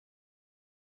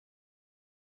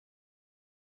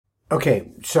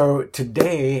Okay, so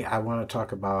today I want to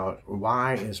talk about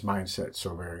why is mindset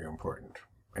so very important,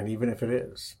 and even if it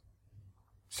is.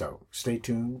 So stay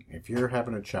tuned if you're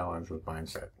having a challenge with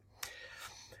mindset.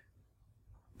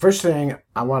 First thing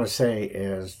I want to say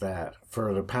is that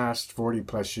for the past 40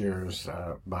 plus years,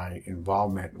 my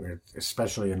involvement with,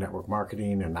 especially in network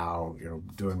marketing, and now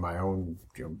doing my own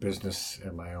business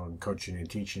and my own coaching and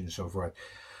teaching and so forth,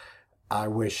 I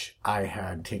wish I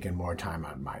had taken more time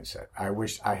on mindset. I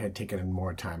wish I had taken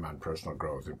more time on personal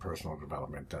growth and personal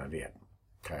development than I did.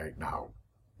 Okay, now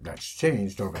that's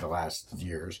changed over the last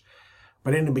years.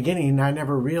 But in the beginning, I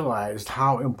never realized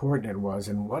how important it was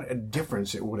and what a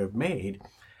difference it would have made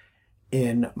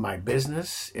in my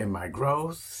business, in my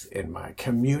growth, in my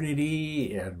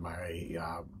community, in my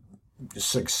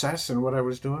success in what I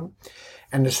was doing.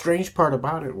 And the strange part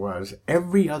about it was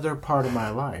every other part of my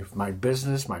life, my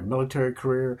business, my military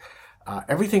career,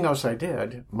 everything else I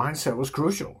did, mindset was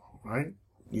crucial, right?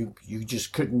 You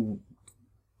just couldn't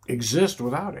exist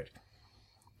without it.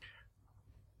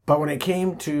 But when it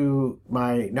came to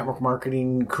my network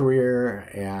marketing career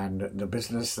and the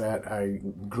business that I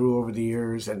grew over the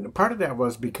years, and part of that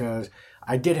was because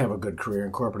I did have a good career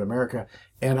in corporate America,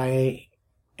 and I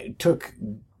took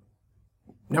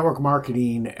network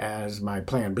marketing as my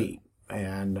plan B.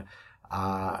 And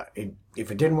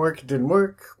if it didn't work, it didn't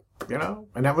work,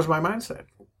 and that was my mindset.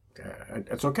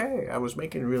 It's okay. I was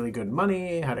making really good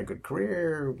money, had a good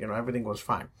career, everything was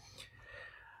fine.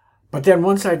 But then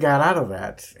once I got out of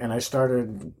that and I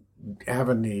started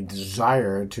having the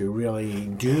desire to really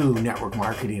do network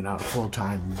marketing on a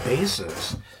full-time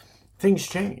basis, things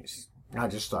changed. I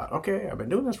just thought, okay, I've been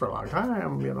doing this for a long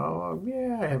time,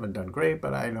 yeah, I haven't done great,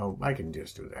 but I know I can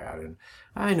just do that. And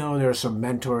I know there are some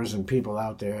mentors and people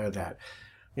out there that,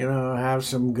 have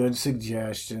some good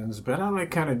suggestions, but I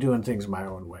like kind of doing things my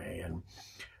own way. And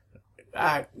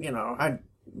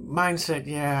mindset,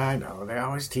 yeah, I know. They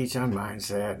always teach on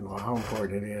mindset and how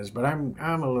important it is, but I'm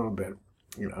a little bit,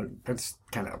 that's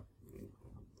kind of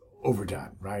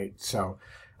overdone, right? So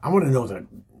I want to know the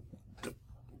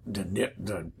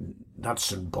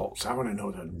nuts and bolts. I want to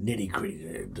know the nitty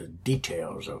gritty, the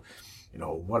details of,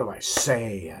 what do I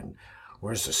say and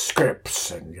where's the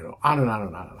scripts and, on and on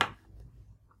and on and on.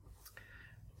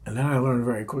 And then I learned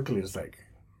very quickly, it's like,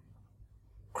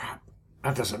 crap,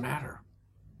 that doesn't matter.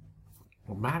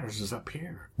 What matters is up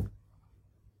here.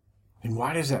 And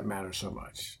why does that matter so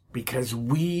much? Because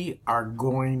we are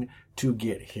going to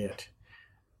get hit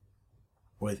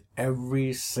with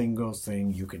every single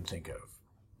thing you can think of.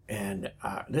 And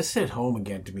this hit home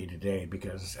again to me today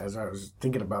because as I was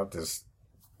thinking about this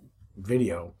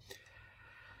video,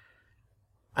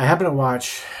 I happened to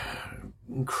watch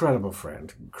incredible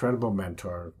friend, incredible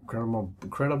mentor,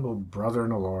 incredible brother in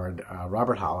the Lord,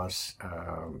 Robert Hollis.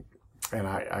 And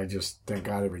I just thank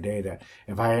God every day that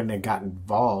if I hadn't gotten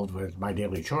involved with My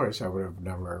Daily Choice, I would have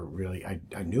never really,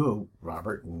 I knew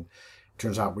Robert, and it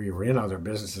turns out we were in other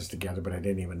businesses together, but I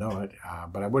didn't even know it.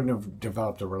 But I wouldn't have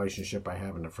developed the relationship I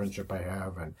have and the friendship I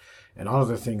have and all of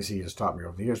the things he has taught me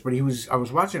over the years. But I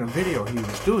was watching a video he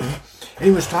was doing, and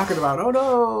he was talking about, oh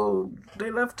no,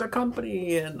 they left the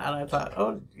company. And I thought,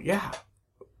 oh yeah,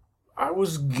 I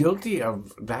was guilty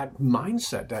of that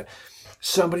mindset that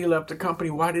somebody left the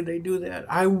company. Why did they do that?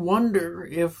 I wonder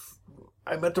if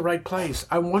I'm at the right place.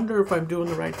 I wonder if I'm doing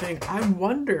the right thing. I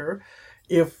wonder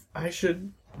if I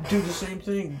should do the same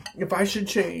thing, if I should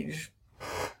change.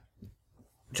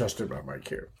 Justin my mic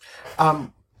here.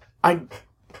 I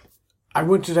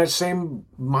went to that same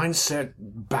mindset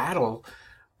battle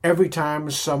every time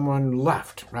someone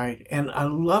left, right? And I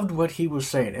loved what he was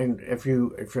saying. And if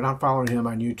you're not following him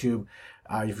on YouTube,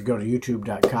 if you go to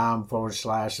youtube.com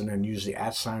 / and then use the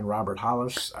 @ Robert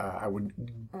Hollis, I would,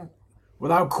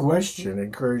 without question,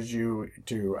 encourage you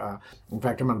to, in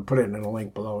fact, I'm going to put it in a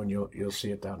link below and you'll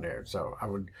see it down there. So I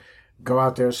would go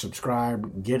out there,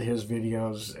 subscribe, get his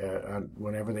videos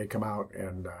whenever they come out,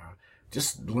 and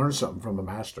just learn something from the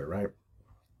master, right?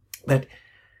 That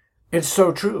it's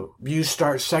so true. You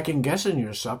start second guessing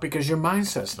yourself because your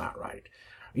mindset's not right.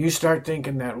 You start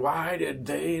thinking that, why did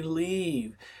they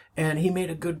leave? And he made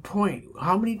a good point.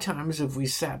 How many times have we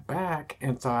sat back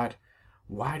and thought,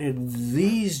 why did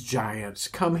these giants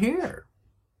come here?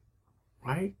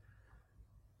 Right?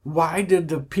 Why did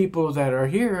the people that are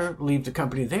here leave the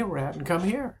company they were at and come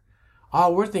here?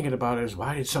 All we're thinking about is,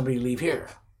 why did somebody leave here?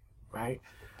 Right?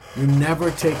 You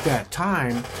never take that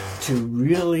time to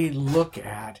really look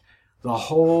at the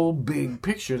whole big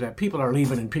picture that people are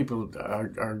leaving and people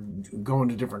are going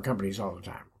to different companies all the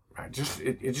time. Right?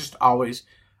 It just always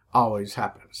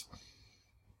happens.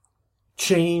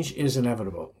 Change is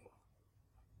inevitable.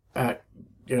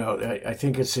 I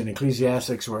think it's in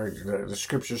Ecclesiastics where the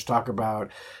scriptures talk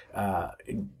about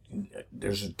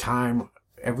there's a time,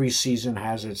 every season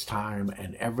has its time,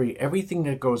 and everything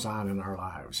that goes on in our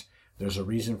lives, there's a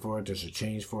reason for it, there's a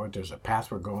change for it, there's a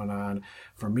path we're going on.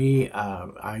 For me,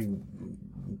 I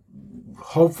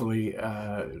hopefully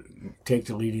take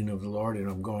the leading of the Lord, and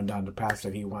I'm going down the path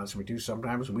that He wants me to.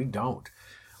 Sometimes we don't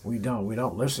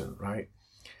listen, right?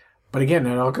 But again,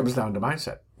 it all comes down to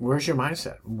mindset. Where's your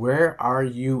mindset? Where are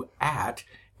you at,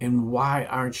 and why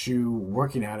aren't you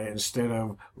working at it instead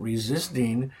of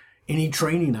resisting any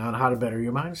training on how to better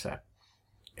your mindset?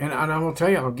 And I will tell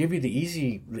you, I'll give you the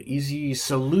easy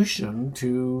solution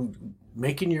to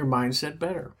making your mindset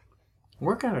better.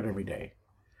 Work on it every day.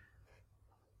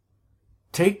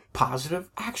 Take positive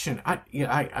action.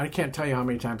 I can't tell you how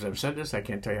many times I've said this. I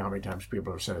can't tell you how many times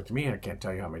people have said it to me. I can't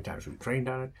tell you how many times we've trained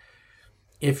on it.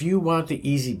 If you want the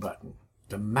easy button,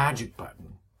 the magic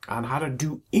button on how to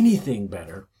do anything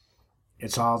better,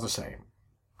 it's all the same.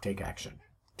 Take action.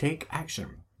 Take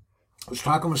action. I was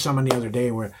talking with someone the other day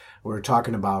where we were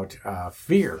talking about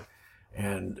fear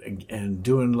and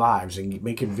doing lives and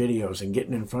making videos and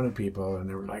getting in front of people, and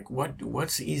they were like,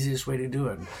 what's the easiest way to do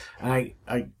it? And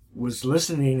I was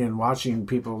listening and watching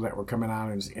people that were coming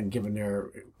out and giving their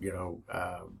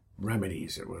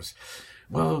remedies. It was,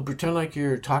 well, pretend like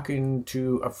you're talking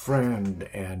to a friend,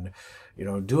 and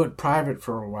do it private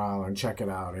for a while and check it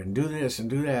out, and do this and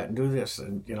do that and do this,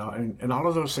 and and all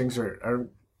of those things are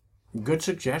good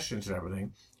suggestions and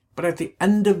everything. But at the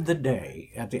end of the day,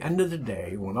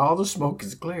 when all the smoke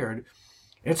is cleared,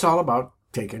 it's all about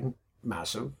taking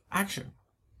massive action.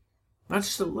 Not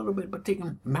just a little bit, but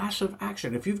taking massive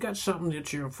action. If you've got something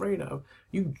that you're afraid of,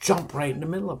 you jump right in the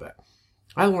middle of it.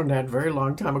 I learned that a very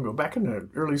long time ago, back in the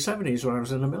early 70s when I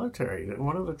was in the military.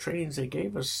 One of the trainings they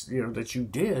gave us, that you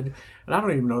did, and I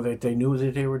don't even know that they knew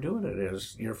that they were doing it,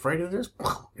 is, you're afraid of this?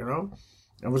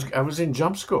 I was in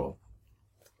jump school,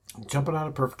 jumping out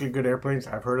of perfectly good airplanes.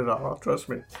 I've heard it all, trust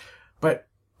me. But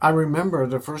I remember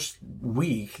the first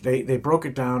week, they broke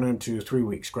it down into 3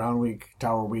 weeks: ground week,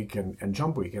 tower week, and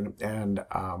jump week. And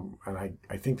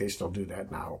I think they still do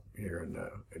that now here in the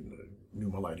new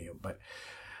millennium. But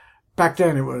back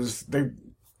then it was, they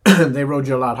rode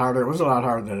you a lot harder. It was a lot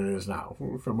harder than it is now.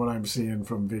 From what I'm seeing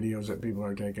from videos that people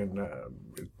are taking,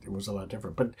 it was a lot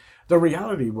different. But the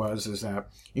reality is that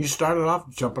you started off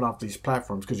jumping off these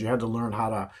platforms because you had to learn how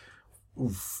to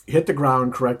hit the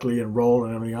ground correctly and roll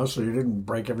and everything else, so you didn't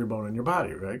break every bone in your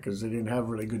body, right? Because they didn't have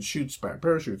really good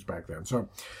parachutes back then. So,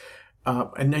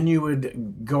 and then you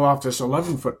would go off this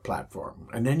 11-foot platform,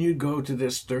 and then you'd go to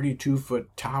this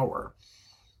 32-foot tower.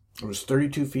 It was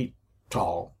 32 feet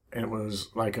tall, and it was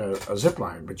like a zip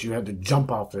line, but you had to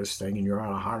jump off this thing, and you're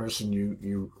on a harness, and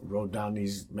you rode down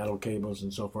these metal cables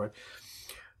and so forth.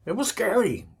 It was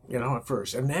scary, at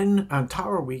first. And then on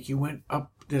Tower Week, you went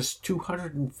up this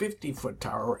 250-foot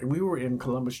tower, and we were in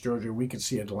Columbus, Georgia. We could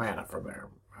see Atlanta from there.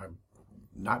 I'm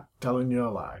not telling you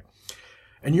a lie.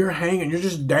 And you're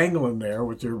just dangling there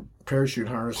with your parachute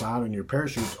harness on, and your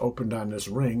parachute's opened on this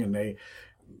ring, and they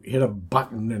hit a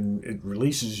button and it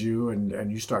releases you,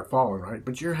 and you start falling, right?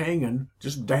 But you're hanging,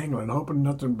 just dangling, hoping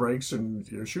nothing breaks, and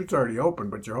your chute's already open,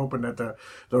 but you're hoping that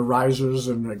the risers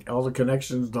and all the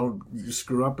connections don't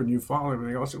screw up and you fall and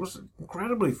everything else. It was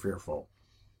incredibly fearful,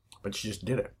 but you just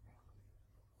did it.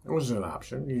 It wasn't an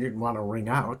option. You didn't want to ring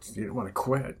out. You didn't want to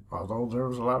quit, although there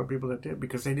was a lot of people that did,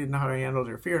 because they didn't know how to handle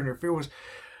their fear, and their fear was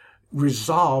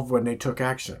resolved when they took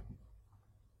action.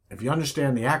 If you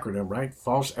understand the acronym, right?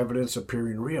 False evidence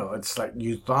appearing real. It's like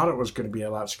you thought it was going to be a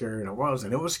lot scarier than it was.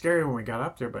 And it was scary when we got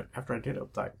up there, but after I did it, I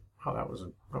was like, oh, that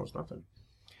was nothing.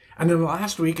 And then the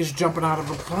last week is jumping out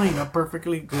of a plane, a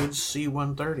perfectly good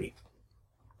C-130.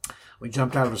 We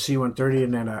jumped out of a C-130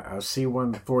 and then a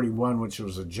C-141, which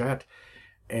was a jet.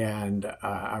 And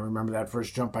I remember that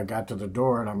first jump, I got to the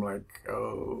door, and I'm like,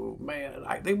 oh, man,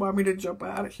 they want me to jump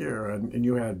out of here. And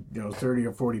you had 30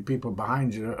 or 40 people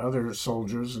behind you, other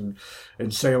soldiers and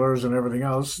sailors and everything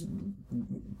else,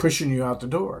 pushing you out the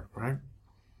door, right?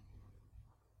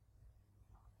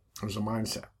 It was a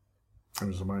mindset.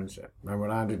 I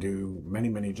went on to do many,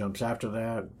 many jumps after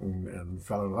that and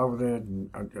fell in love with it,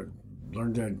 and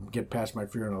learned to get past my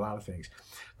fear in a lot of things.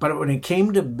 But when it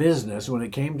came to business, when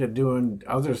it came to doing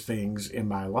other things in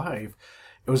my life,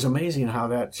 it was amazing how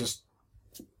that just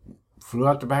flew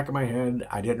out the back of my head.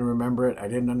 I didn't remember it. I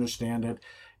didn't understand it.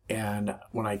 And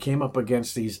when I came up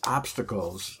against these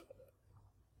obstacles,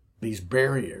 these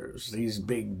barriers, these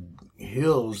big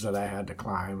hills that I had to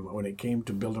climb when it came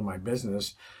to building my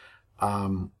business,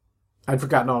 I'd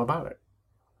forgotten all about it.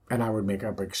 And I would make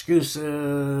up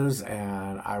excuses,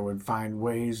 and I would find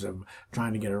ways of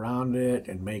trying to get around it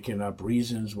and making up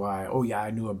reasons why, oh yeah,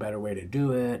 I knew a better way to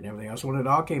do it and everything else. When it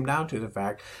all came down to the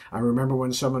fact, I remember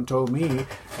when someone told me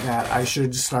that I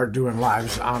should start doing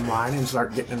lives online and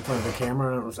start getting in front of the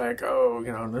camera, and it was like, oh,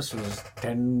 and this was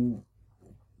 10,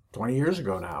 20 years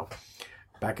ago now,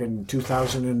 back in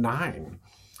 2009.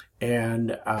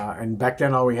 And back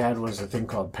then all we had was a thing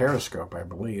called Periscope, I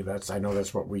believe. I know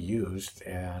that's what we used.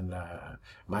 And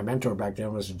my mentor back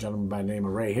then was a gentleman by the name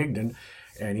of Ray Higdon,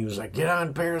 and he was like, get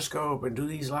on Periscope and do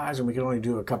these lives, and we could only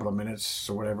do a couple of minutes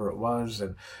or whatever it was.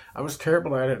 And I was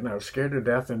terrible at it, and I was scared to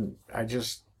death, and I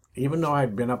just, even though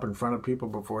I'd been up in front of people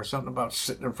before, something about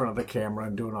sitting in front of the camera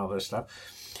and doing all this stuff,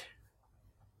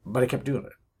 but I kept doing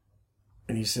it.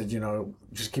 And he said,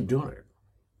 just keep doing it.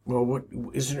 Well, what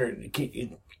isn't there?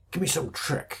 Give me some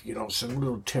trick, some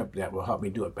little tip that will help me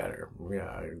do it better.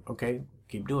 Yeah, okay,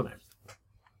 keep doing it.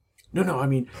 No, I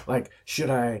mean, like, should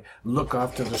I look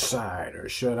off to the side, or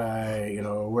should I,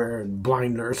 wear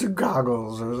blinders or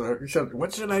goggles, or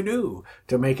what should I do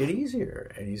to make it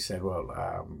easier? And he said,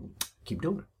 well, keep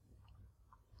doing it.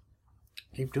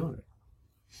 Keep doing it.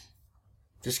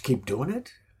 Just keep doing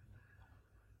it.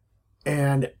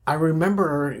 And I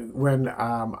remember when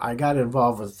I got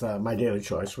involved with My Daily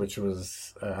Choice, which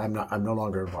was I'm no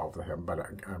longer involved with him, but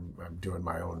I'm doing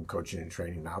my own coaching and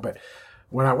training now. But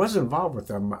when I was involved with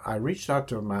them, I reached out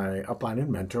to my upline and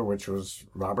mentor, which was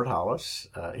Robert Hollis.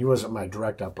 He wasn't my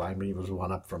direct upline, but he was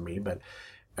one up from me.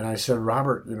 And I said,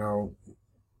 Robert,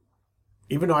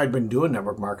 even though I'd been doing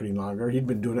network marketing longer, he'd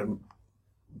been doing it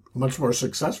much more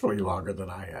successfully longer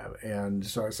than I have. And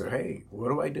so I said, hey, what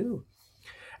do I do?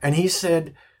 And he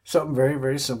said something very,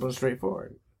 very simple and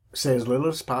straightforward. Say as little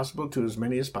as possible to as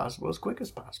many as possible, as quick as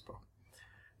possible.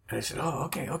 And I said, oh,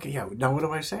 okay, yeah. Now what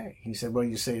do I say? He said, well,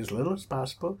 you say as little as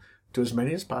possible to as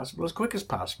many as possible, as quick as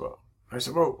possible. I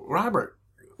said, well, Robert,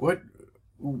 what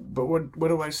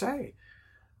do I say?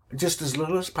 Just as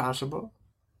little as possible,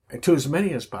 to as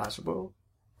many as possible,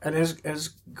 and as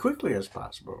quickly as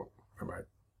possible. I'm like,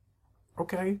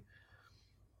 okay.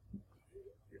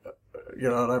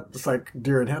 It's like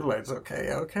deer in headlights. Okay.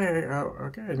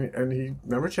 And he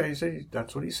never changed it.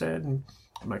 That's what he said. And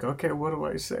I'm like, okay, what do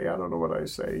I say? I don't know what I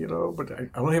say, but I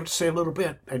only have to say a little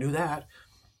bit. I knew that.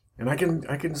 And I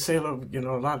can say a little,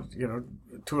 a lot,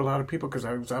 to a lot of people, because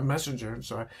I was a messenger. And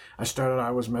so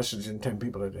I was messaging 10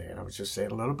 people a day, and I was just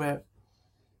saying a little bit,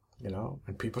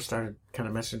 and people started kind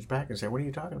of messaging back and saying, what are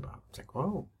you talking about? It's like,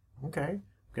 whoa, okay,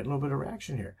 getting a little bit of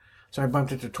reaction here. So I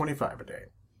bumped it to 25 a day.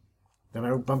 Then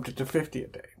I bumped it to 50 a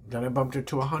day. Then I bumped it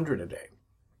to 100 a day.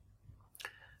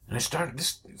 And I started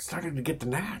to get the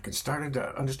knack and started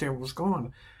to understand what was going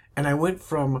on. And I went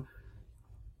from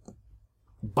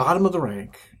bottom of the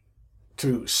rank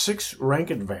to 6 rank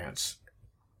advance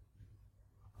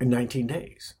in 19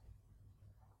 days.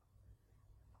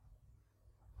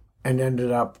 And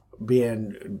ended up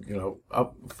being,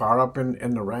 far up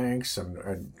in the ranks,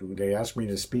 and they asked me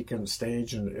to speak on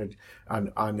stage and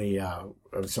on the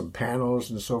some panels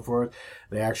and so forth.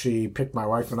 They actually picked my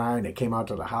wife and I, and they came out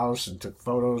to the house and took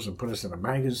photos and put us in a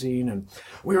magazine, and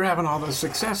we were having all this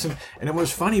success. And it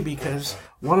was funny because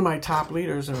one of my top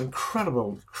leaders, an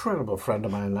incredible friend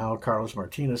of mine now, Carlos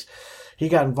Martinez, he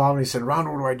got involved and he said, Ron,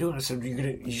 what do I do? And I said,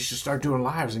 you should start doing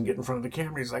lives and get in front of the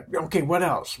camera. He's like, okay, what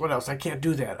else? I can't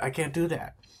do that.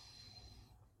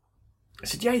 I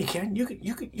said, yeah, you can.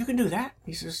 You can do that.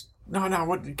 He says, no,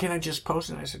 what, can I just post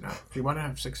it? I said, no, if you want to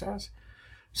have success.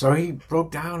 So he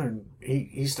broke down and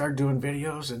he started doing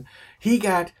videos, and he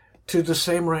got to the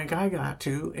same rank I got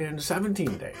to in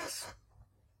 17 days.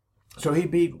 So he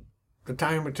beat the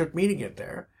time it took me to get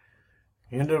there.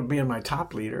 He ended up being my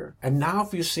top leader. And now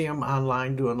if you see him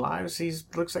online doing lives,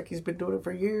 looks like he's been doing it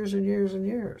for years and years and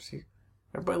years.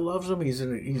 Everybody loves him. He's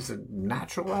a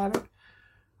natural at it.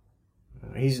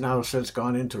 He's now since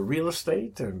gone into real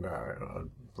estate, and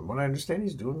from what I understand,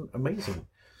 he's doing amazing.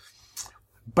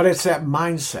 But it's that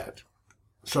mindset.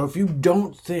 So if you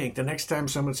don't think the next time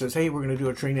someone says, hey, we're going to do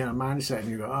a training on mindset, and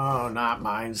you go, oh, not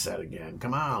mindset again.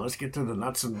 Come on, let's get to the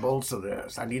nuts and bolts of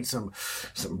this. I need some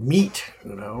meat,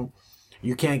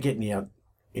 You can't get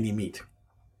any meat.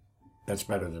 That's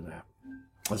better than that.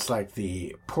 It's like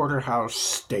the porterhouse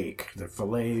steak, the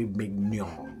filet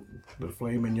mignon. The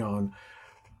filet mignon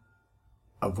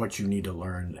of what you need to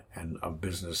learn and of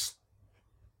business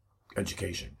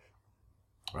education,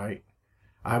 right?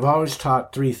 I've always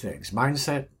taught 3 things: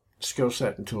 mindset, skill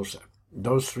set, and tool set.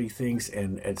 Those 3 things,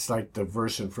 and it's like the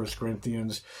verse in 1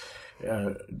 Corinthians,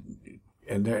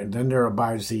 and then there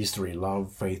abides these 3: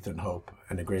 love, faith, and hope,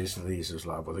 and the greatest of these is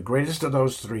love. Well, the greatest of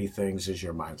those 3 things is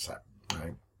your mindset,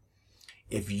 right?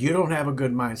 if you don't have a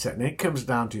good mindset, and it comes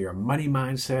down to your money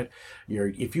mindset,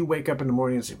 if you wake up in the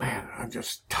morning and say, man, I'm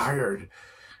just tired,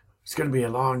 it's going to be a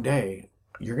long day.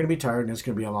 You're going to be tired and it's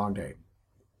going to be a long day.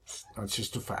 That's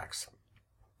just the facts.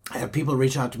 I have people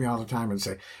reach out to me all the time and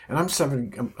say, and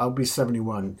I'll be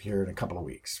 71 here in a couple of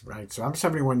weeks, right? So I'm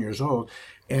 71 years old,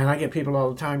 and I get people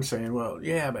all the time saying, well,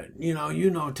 yeah, but you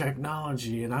know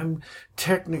technology, and I'm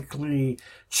technically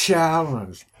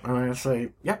challenged. And I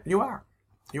say, yep, you are.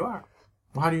 You are.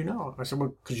 Well, how do you know? I said,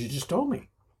 well, because you just told me.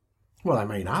 Well, I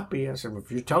may not be. I said, well, if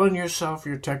you're telling yourself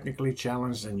you're technically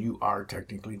challenged, then you are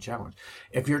technically challenged.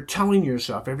 If you're telling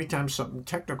yourself every time something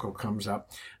technical comes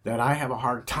up that I have a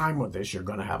hard time with this, you're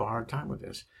going to have a hard time with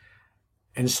this.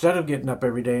 Instead of getting up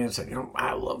every day and saying,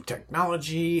 I love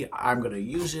technology, I'm going to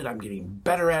use it, I'm getting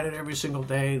better at it every single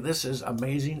day, this is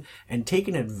amazing, and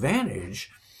taking advantage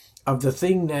of the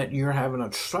thing that you're having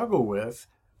a struggle with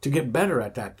to get better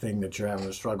at that thing that you're having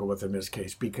a struggle with in this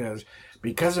case.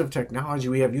 Because of technology,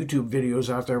 we have YouTube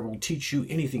videos out there that will teach you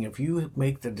anything. If you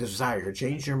make the desire,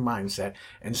 change your mindset,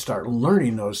 and start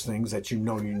learning those things that you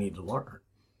know you need to learn,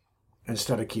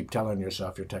 instead of keep telling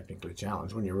yourself you're technically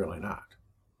challenged when you're really not.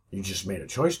 You just made a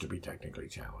choice to be technically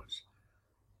challenged.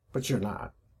 But you're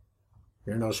not.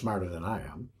 You're no smarter than I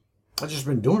am. I've just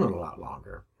been doing it a lot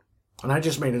longer. And I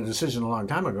just made a decision a long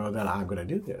time ago that I'm going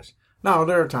to do this. Now,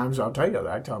 there are times I'll tell you that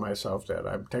I tell myself that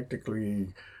I'm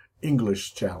technically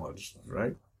English challenged,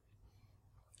 right?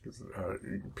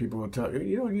 People will tell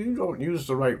you, you don't use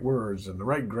the right words and the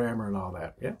right grammar and all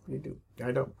that. Yeah, you do.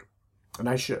 I don't. And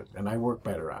I should. And I work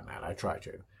better on that. I try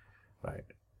to, right?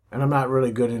 And I'm not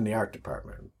really good in the art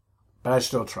department, but I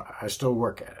still try. I still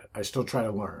work at it. I still try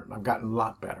to learn. I've gotten a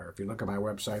lot better. If you look at my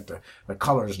website, the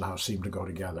colors now seem to go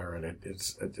together, and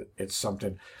it's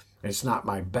something. It's not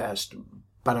my best,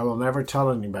 but I will never tell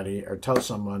anybody or tell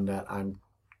someone that I'm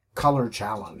color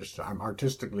challenged. I'm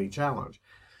artistically challenged,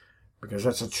 because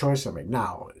that's a choice I make.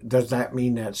 Now, does that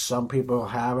mean that some people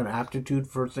have an aptitude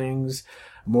for things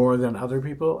more than other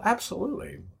people?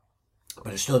 Absolutely.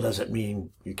 But it still doesn't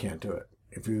mean you can't do it.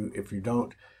 If you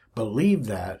don't believe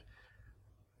that,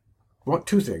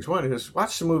 two things. One is,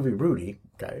 watch the movie Rudy.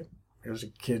 Okay, there's a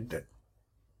kid that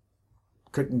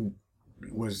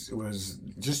was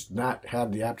just not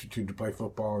had the aptitude to play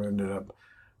football and ended up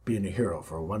being a hero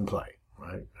for one play.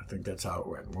 Right? I think that's how it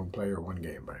went. One play or one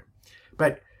game, right?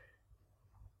 But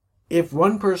if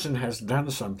one person has done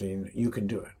something, you can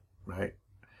do it, right?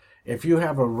 If you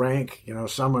have a rank,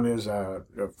 someone is a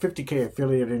 50K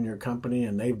affiliate in your company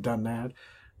and they've done that,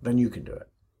 then you can do it.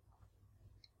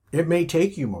 It may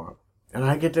take you more. And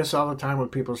I get this all the time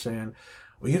with people saying,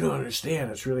 well, you don't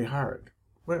understand, it's really hard.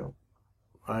 Well,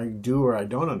 I do or I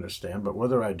don't understand, but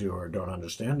whether I do or don't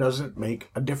understand doesn't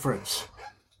make a difference.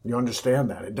 You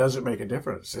understand that. It doesn't make a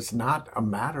difference. It's not a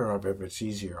matter of if it's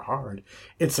easy or hard.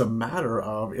 It's a matter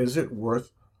of, is it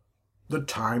worth the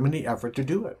time and the effort to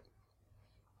do it?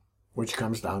 Which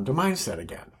comes down to mindset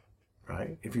again,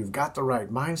 right? If you've got the right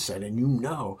mindset and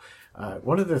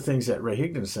one of the things that Ray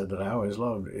Higdon said that I always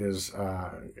loved is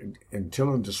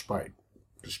until and despite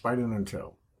and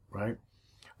until, right?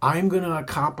 I'm going to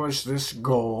accomplish this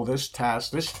goal, this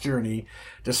task, this journey,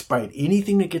 despite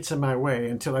anything that gets in my way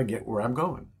until I get where I'm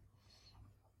going,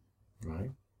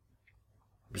 right?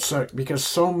 So, because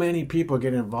so many people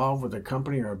get involved with a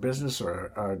company or a business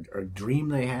or a dream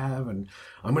they have, and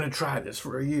I'm going to try this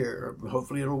for a year.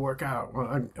 Hopefully it'll work out. Well,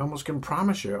 I almost can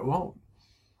promise you it won't.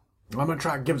 I'm going to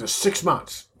try to give this 6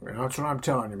 months. That's what I'm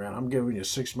telling you, man. I'm giving you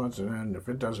 6 months, and then if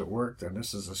it doesn't work, then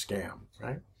this is a scam,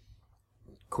 right?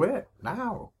 Quit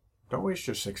now. Don't waste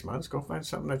your 6 months. Go find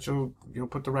something that you'll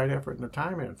put the right effort and the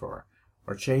time in for.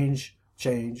 Or change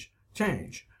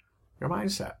your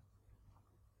mindset.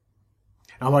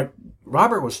 Now, what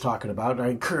Robert was talking about, I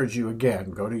encourage you again,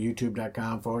 go to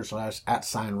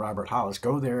youtube.com/@Robert Hollis.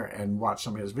 Go there and watch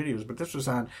some of his videos. But this was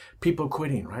on people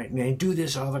quitting, right? And they do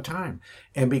this all the time.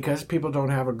 And because people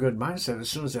don't have a good mindset, as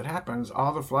soon as it happens,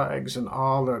 all the flags and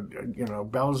all the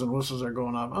bells and whistles are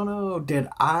going off. Oh no, did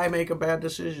I make a bad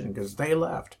decision? Because they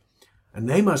left. And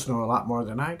they must know a lot more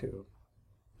than I do.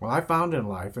 Well, I found in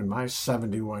life, in my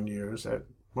 71 years, that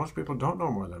most people don't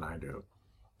know more than I do.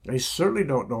 They certainly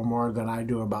don't know more than I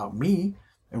do about me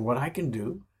and what I can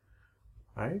do,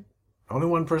 right? Only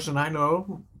one person I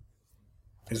know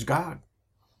is God.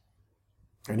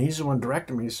 And he's the one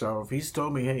directing me. So if he's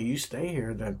told me, hey, you stay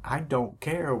here, then I don't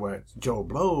care what Joe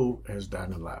Blow has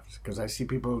done and left. Because I see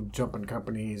people jumping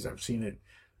companies. I've seen it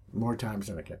more times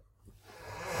than I can.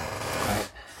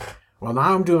 Right? Well,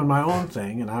 now I'm doing my own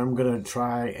thing, and I'm going to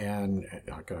try and...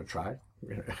 Not going to try.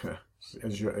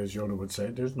 As Yoda would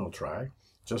say, there's no try.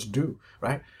 Just do,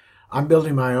 right? I'm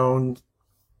building my own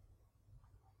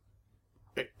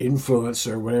influence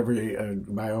or whatever,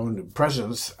 my own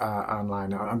presence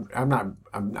online. I'm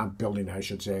not building, I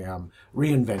should say. I'm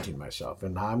reinventing myself,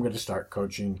 and now I'm going to start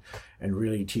coaching and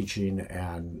really teaching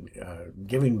and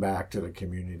giving back to the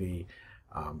community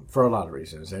for a lot of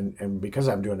reasons. And because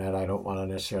I'm doing that, I don't want to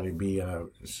necessarily be in a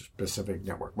specific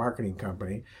network marketing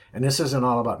company. And this isn't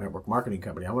all about network marketing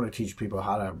company. I want to teach people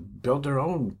how to build their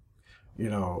own,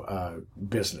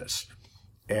 business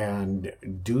and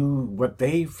do what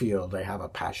they feel they have a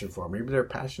passion for. Maybe their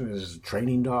passion is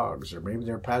training dogs, or maybe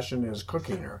their passion is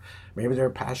cooking, or maybe their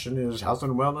passion is health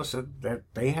and wellness, that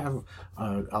they have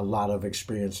a lot of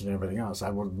experience in everything else. I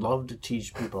would love to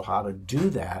teach people how to do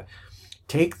that,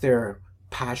 take their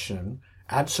passion,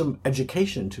 add some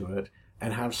education to it,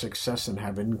 and have success and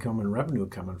have income and revenue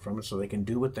coming from it so they can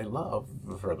do what they love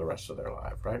for the rest of their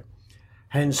life, right?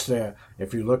 Hence,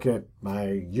 if you look at my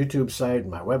YouTube site and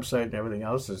my website and everything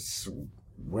else, it's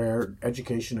where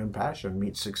education and passion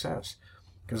meet success.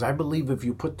 Because I believe if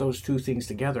you put those two things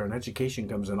together, and education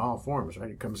comes in all forms,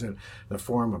 right? It comes in the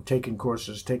form of taking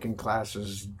courses, taking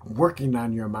classes, working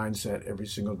on your mindset every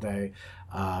single day,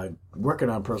 working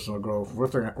on personal growth,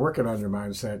 working on your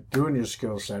mindset, doing your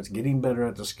skill sets, getting better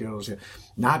at the skills,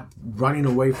 not running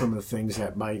away from the things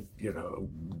that might,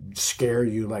 scare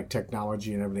you, like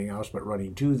technology and everything else, but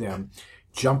running to them,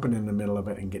 jumping in the middle of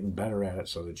it and getting better at it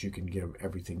so that you can give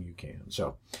everything you can.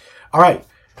 So, all right.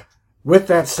 With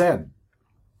that said,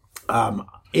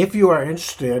 if you are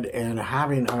interested in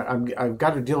having, I've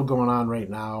got a deal going on right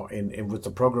now with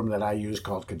the program that I use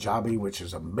called Kajabi, which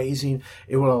is amazing.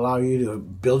 It will allow you to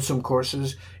build some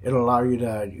courses. It'll allow you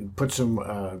to put some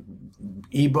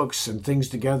ebooks and things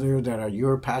together that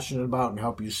you're passionate about and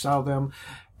help you sell them.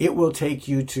 It will take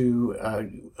you to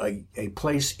a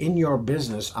place in your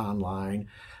business online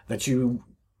that you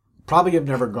probably have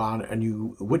never gone, and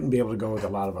you wouldn't be able to go with a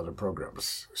lot of other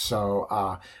programs. So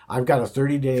I've got a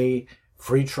 30-day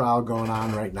free trial going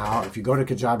on right now. If you go to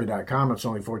Kajabi.com, it's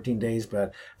only 14 days,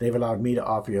 but they've allowed me to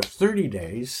offer you 30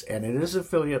 days, and it is an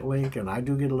affiliate link, and I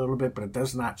do get a little bit, but it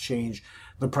does not change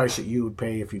the price that you would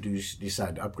pay if you do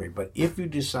decide to upgrade. But if you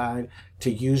decide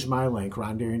to use my link,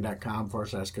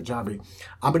 rondarian.com/Kajabi,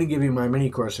 I'm going to give you my mini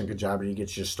course in Kajabi to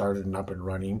get you started and up and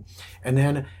running. And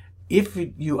then if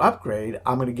you upgrade,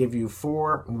 I'm going to give you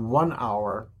 4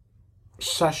 one-hour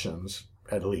sessions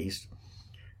at least,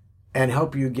 and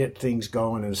help you get things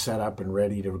going and set up and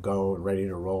ready to go and ready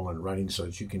to roll and running, so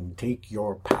that you can take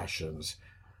your passions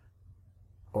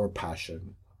or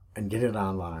passion and get it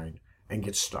online and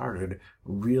get started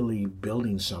really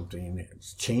building something,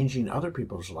 changing other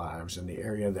people's lives in the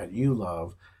area that you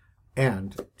love,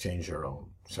 and change your own.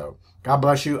 So God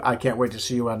bless you. I can't wait to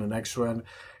see you on the next one.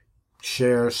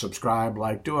 Share, subscribe,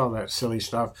 like, do all that silly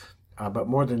stuff. But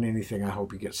more than anything, I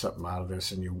hope you get something out of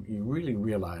this, and you really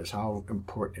realize how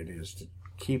important it is to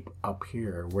keep up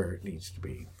here where it needs to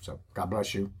be. So God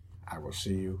bless you. I will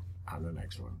see you on the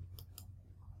next one.